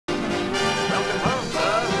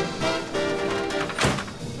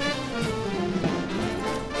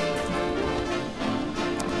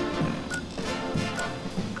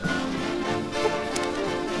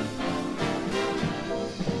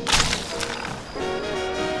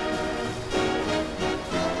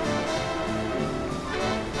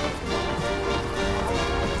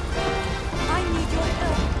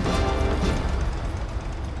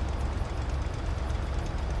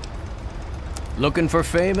Looking for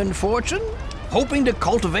fame and fortune? Hoping to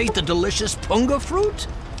cultivate the delicious punga fruit?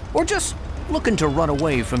 Or just looking to run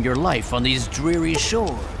away from your life on these dreary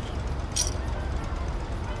shores?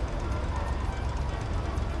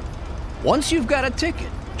 Once you've got a ticket,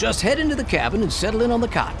 just head into the cabin and settle in on the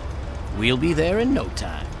cot. We'll be there in no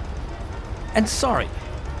time. And sorry,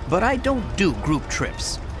 but I don't do group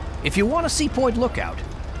trips. If you want to see Point Lookout,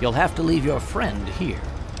 you'll have to leave your friend here.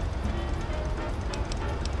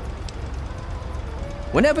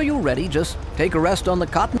 Whenever you're ready, just take a rest on the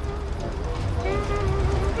cot.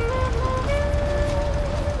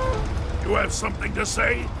 You have something to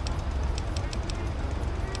say?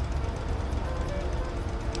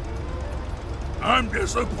 I'm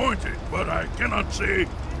disappointed, but I cannot say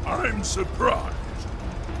I'm surprised.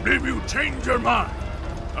 If you change your mind,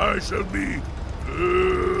 I shall be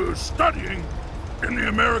studying in the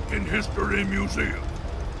American History Museum,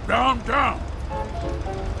 downtown.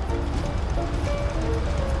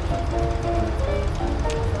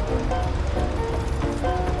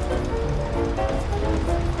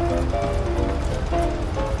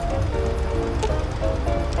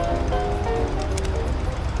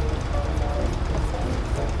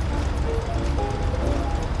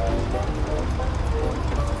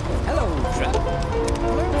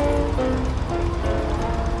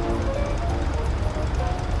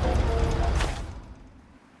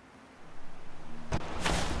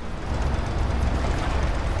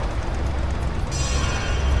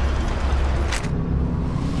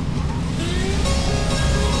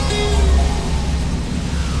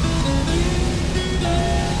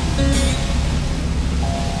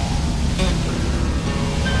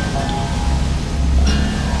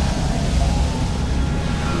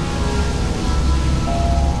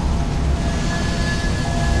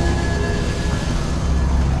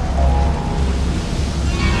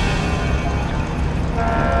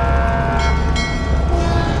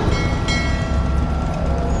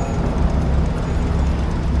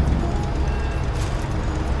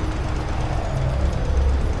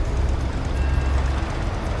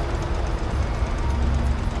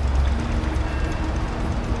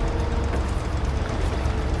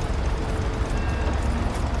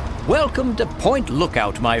 Welcome to Point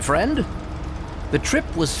Lookout, my friend. The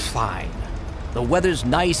trip was fine. The weather's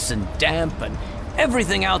nice and damp, and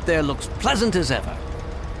everything out there looks pleasant as ever.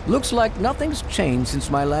 Looks like nothing's changed since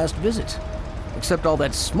my last visit, except all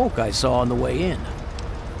that smoke I saw on the way in.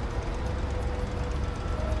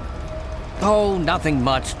 Oh, nothing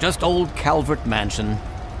much, just old Calvert Mansion.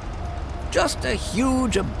 Just a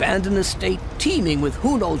huge abandoned estate teeming with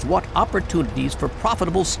who knows what opportunities for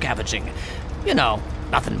profitable scavenging. You know,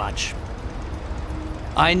 nothing much.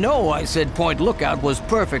 I know I said Point Lookout was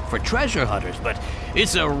perfect for treasure hunters, but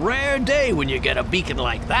it's a rare day when you get a beacon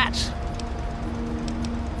like that.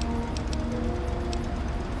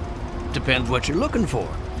 Depends what you're looking for.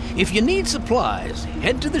 If you need supplies,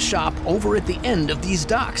 head to the shop over at the end of these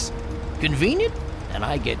docks. Convenient, and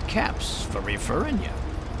I get caps for referring you.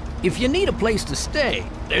 If you need a place to stay,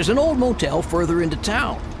 there's an old motel further into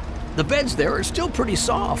town. The beds there are still pretty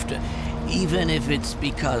soft, even if it's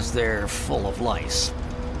because they're full of lice.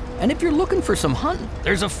 And if you're looking for some hunting,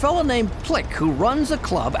 there's a fella named Plick who runs a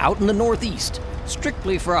club out in the Northeast.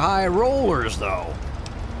 Strictly for high rollers, though.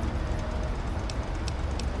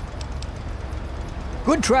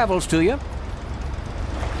 Good travels to you.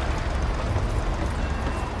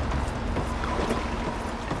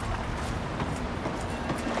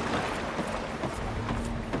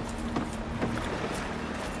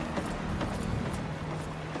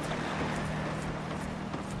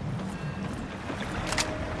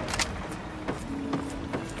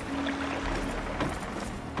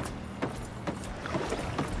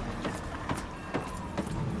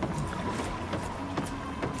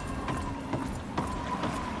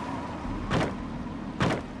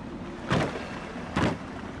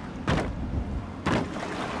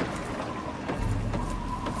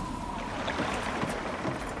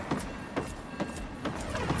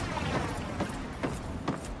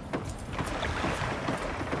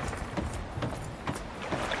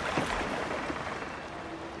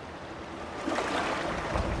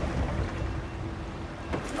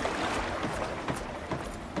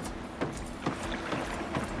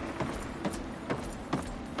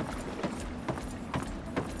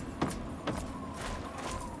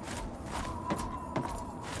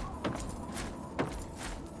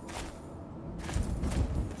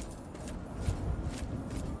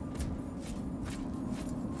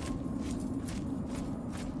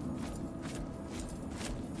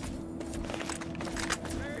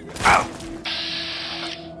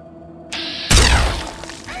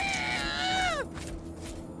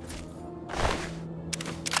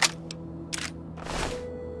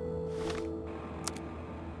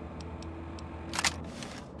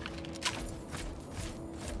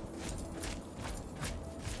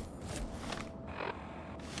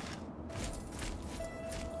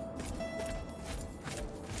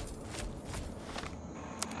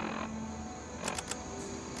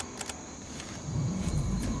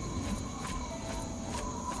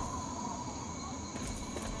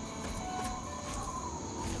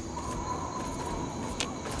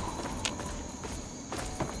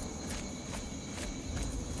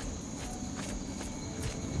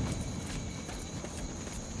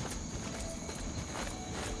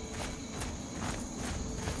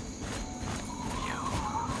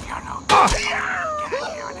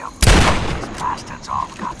 here and help me fight these bastards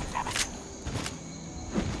off, goddammit.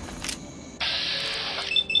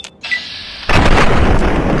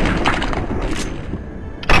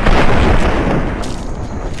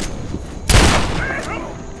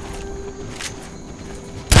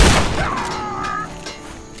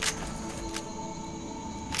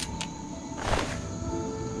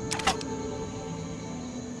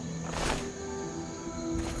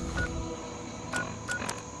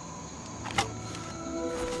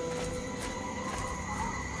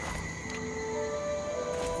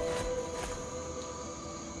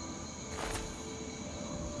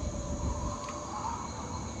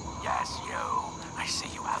 Yes, you. I see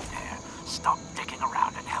you out there. Stop dicking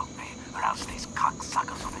around and help me, or else these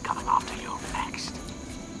cocksuckers will be coming after you next.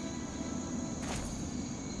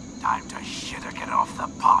 Time to shit or get off the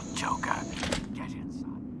pot, Joker. Get inside.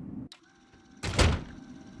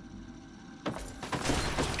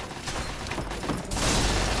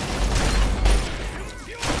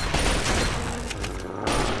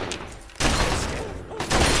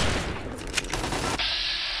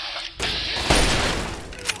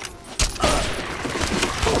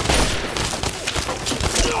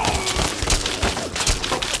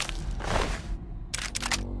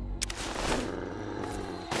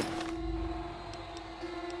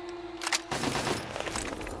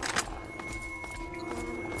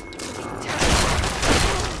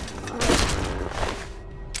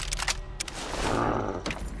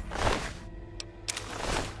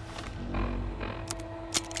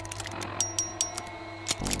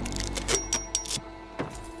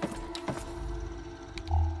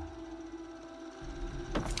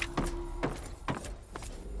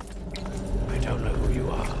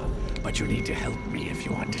 But you need to help me if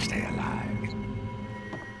you want to stay alive.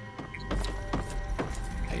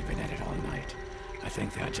 They've been at it all night. I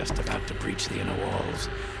think they are just about to breach the inner walls.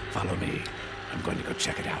 Follow me. I'm going to go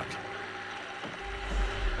check it out.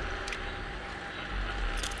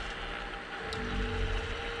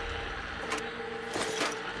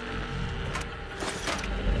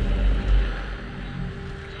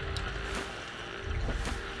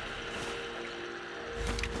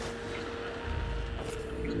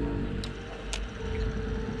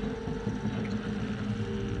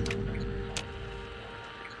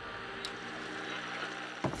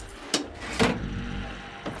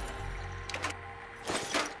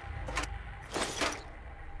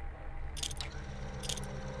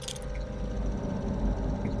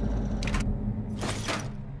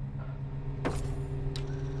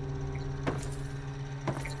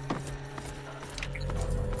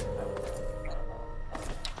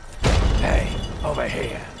 Over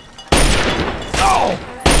here. Oh!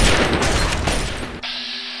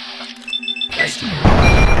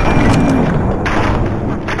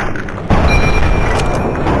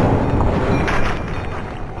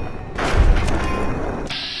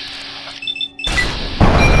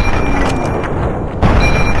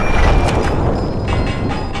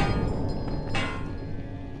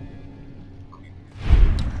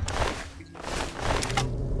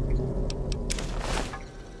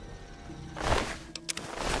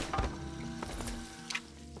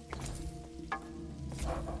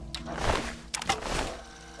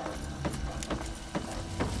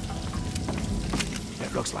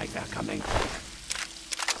 Looks like they're coming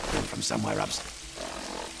from somewhere upstairs.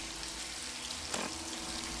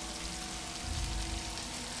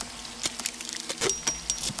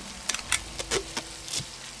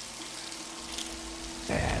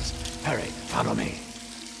 Hurry, follow me.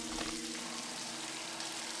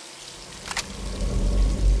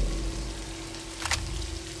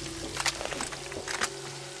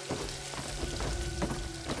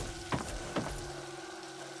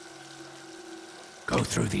 Go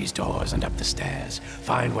through these doors and up the stairs.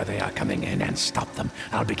 Find where they are coming in and stop them.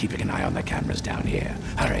 I'll be keeping an eye on the cameras down here.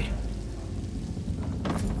 Hurry.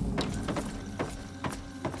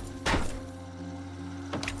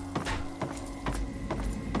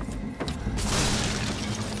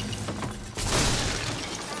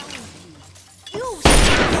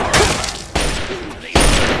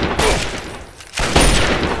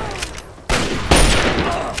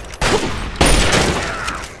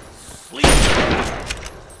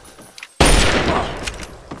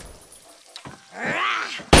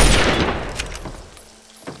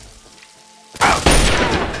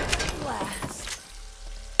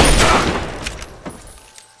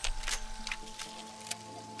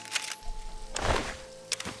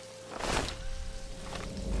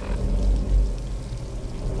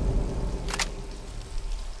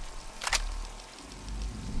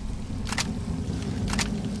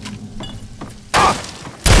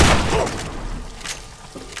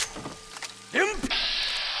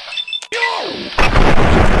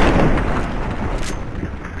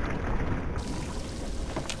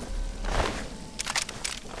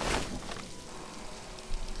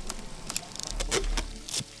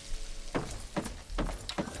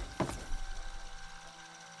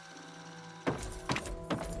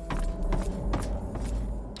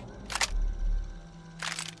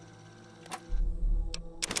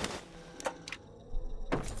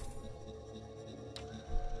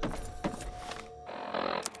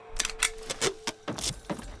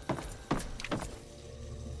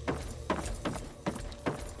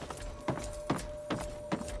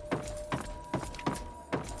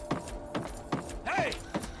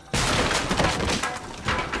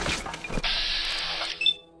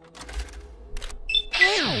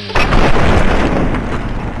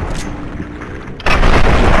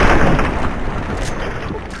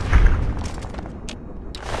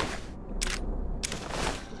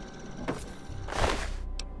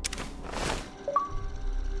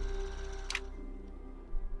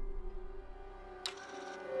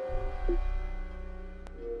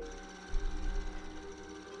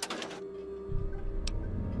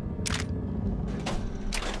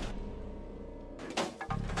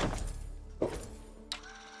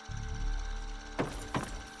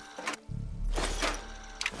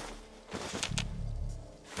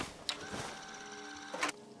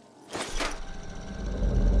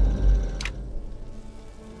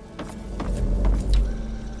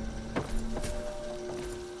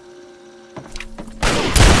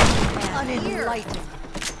 lighting.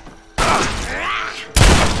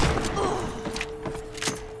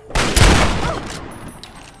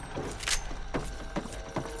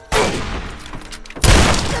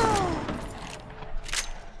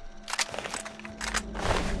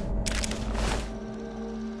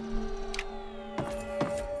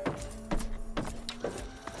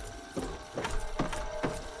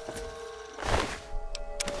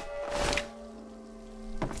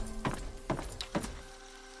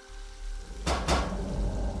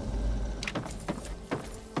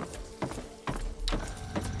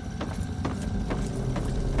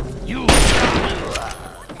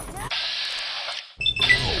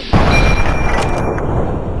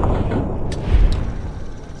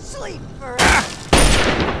 Sleep forever.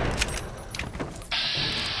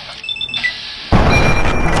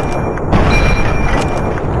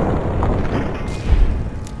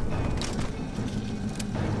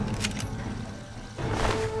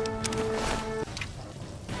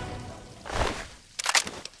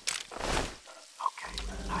 Okay,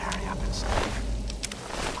 now hurry up and sleep.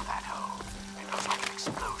 For that hole. It looks like an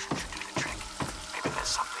explosion should do the trick. Maybe there's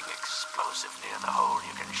something explosive near the hole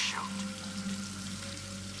you can shoot.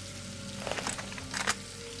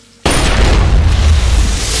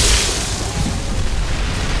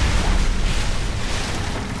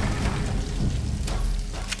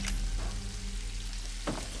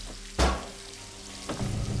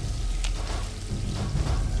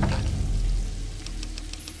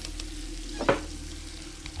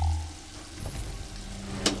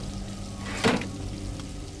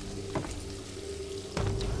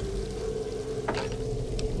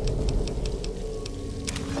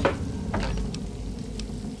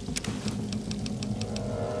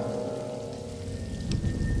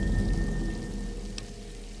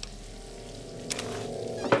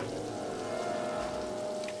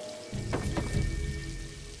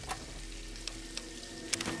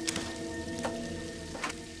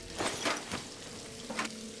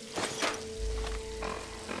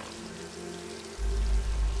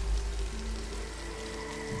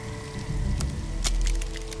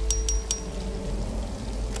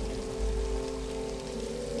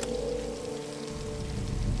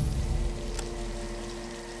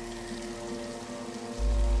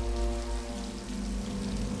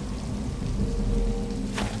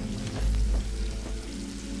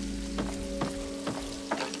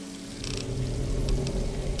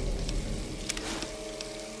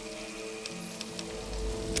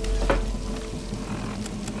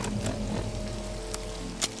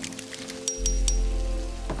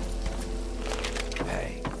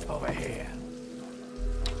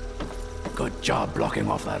 Good job blocking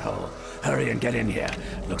off that hole. Hurry and get in here.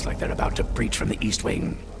 Looks like they're about to breach from the east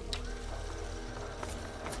wing.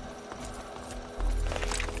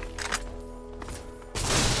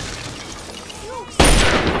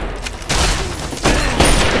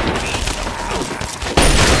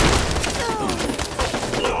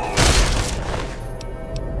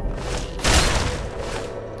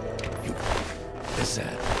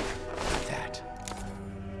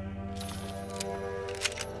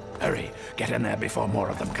 Hurry, get in there before more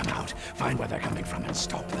of them come out. Find where they're coming from and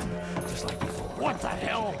stop them, just like before. What the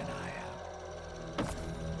hell? Keeping an eye out.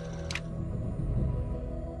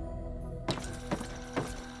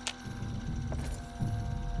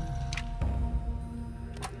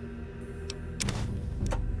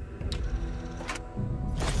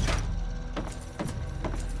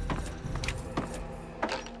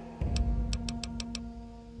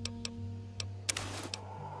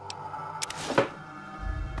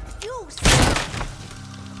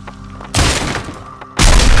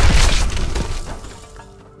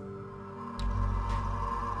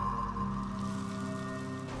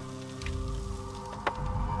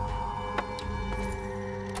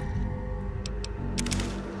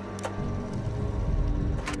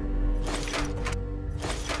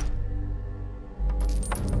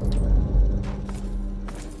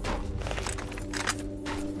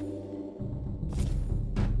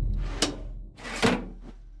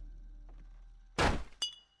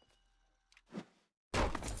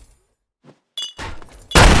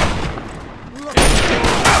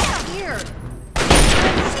 Here!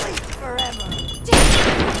 Sleep forever!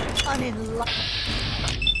 Unenlightened!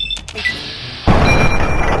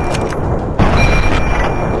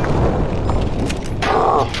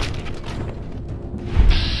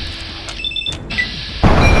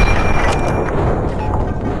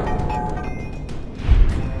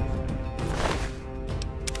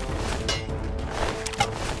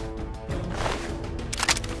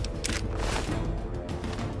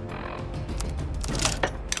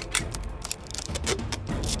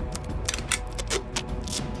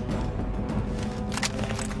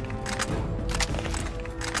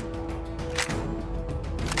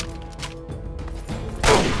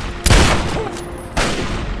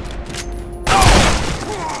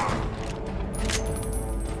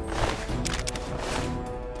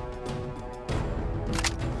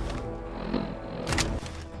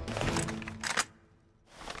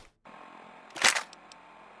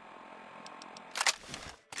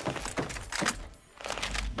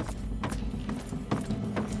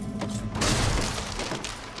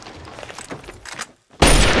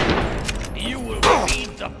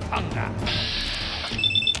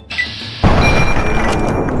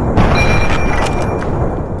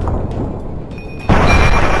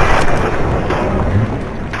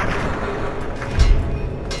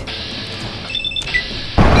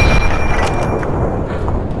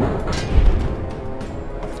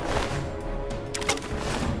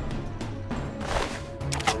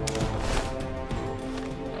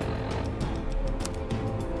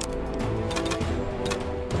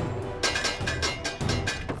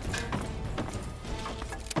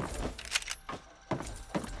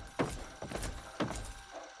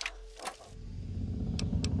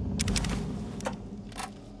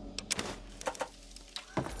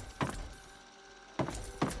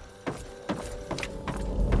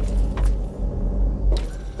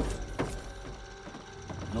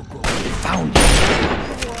 found you.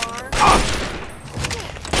 You are.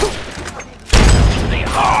 The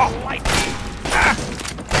whole light.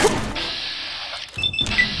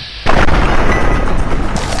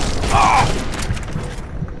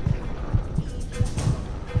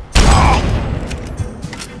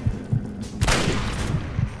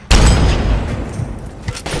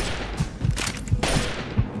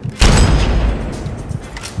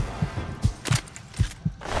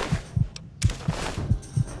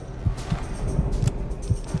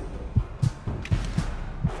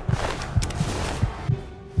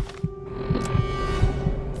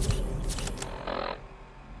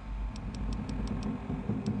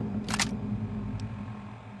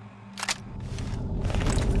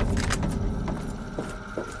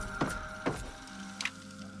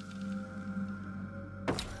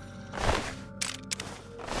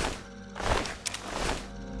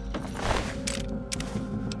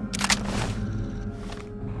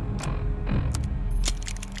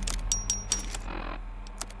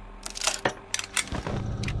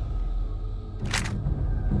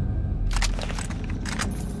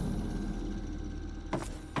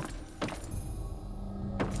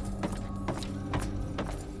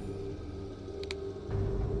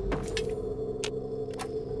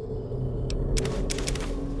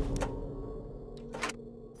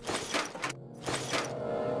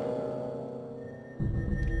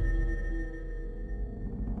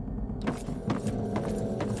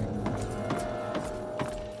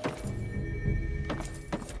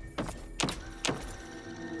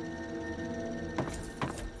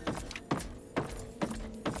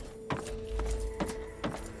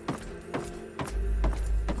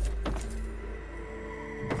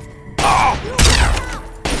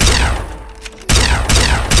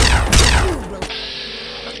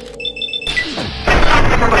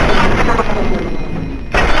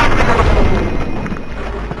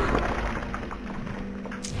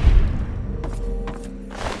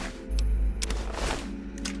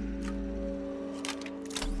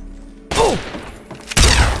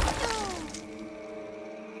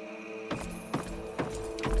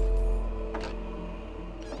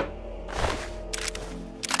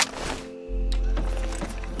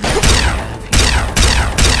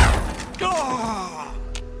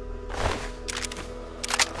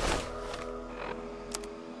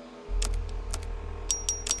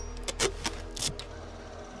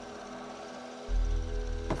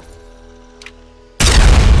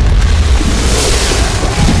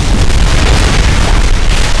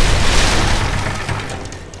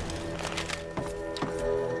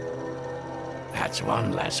 That's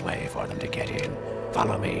one less way for them to get in.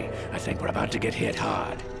 Follow me. I think we're about to get hit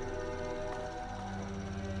hard.